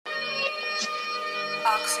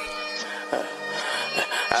Oxy.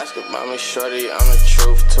 Ask about me, shorty, I'm the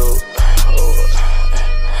truth too.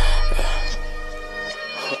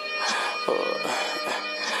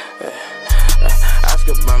 Ask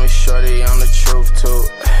about me, shorty, I'm the truth too.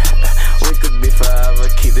 We could be forever,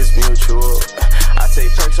 keep this mutual. I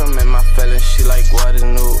take perks, I'm in my feelings, she like what is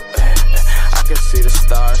new. I can see the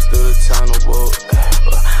stars through the tunnel, boo.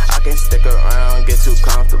 I can't stick around, get too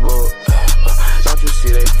comfortable. Don't you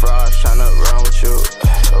see they frauds tryna run with you?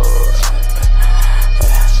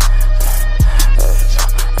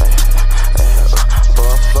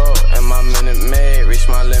 And my minute maid, reach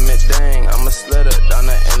my limit, dang. I'm a slitter down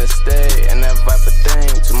the interstate, and that Viper thing,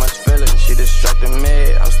 too much feeling, she distracted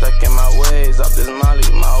me. I'm stuck in my ways, off this molly,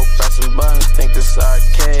 my whole pressing buttons, think this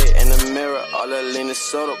arcade. In the mirror, all that lean is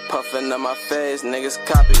soda, puffing up my face. Niggas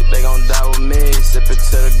copy, they gon' die with me, sipping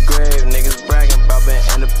to the grave. Niggas bragging about being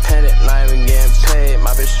independent, not even getting paid.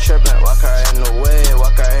 My bitch tripping, walk her in the way,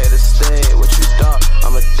 walk her here to stay. What you thought?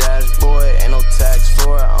 I'm a dash boy, ain't no tax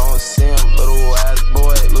for it. I don't see him, little ass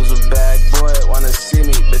boy, lose a bag boy, wanna see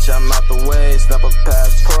me, bitch, I'm out the way, snap a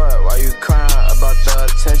passport, why you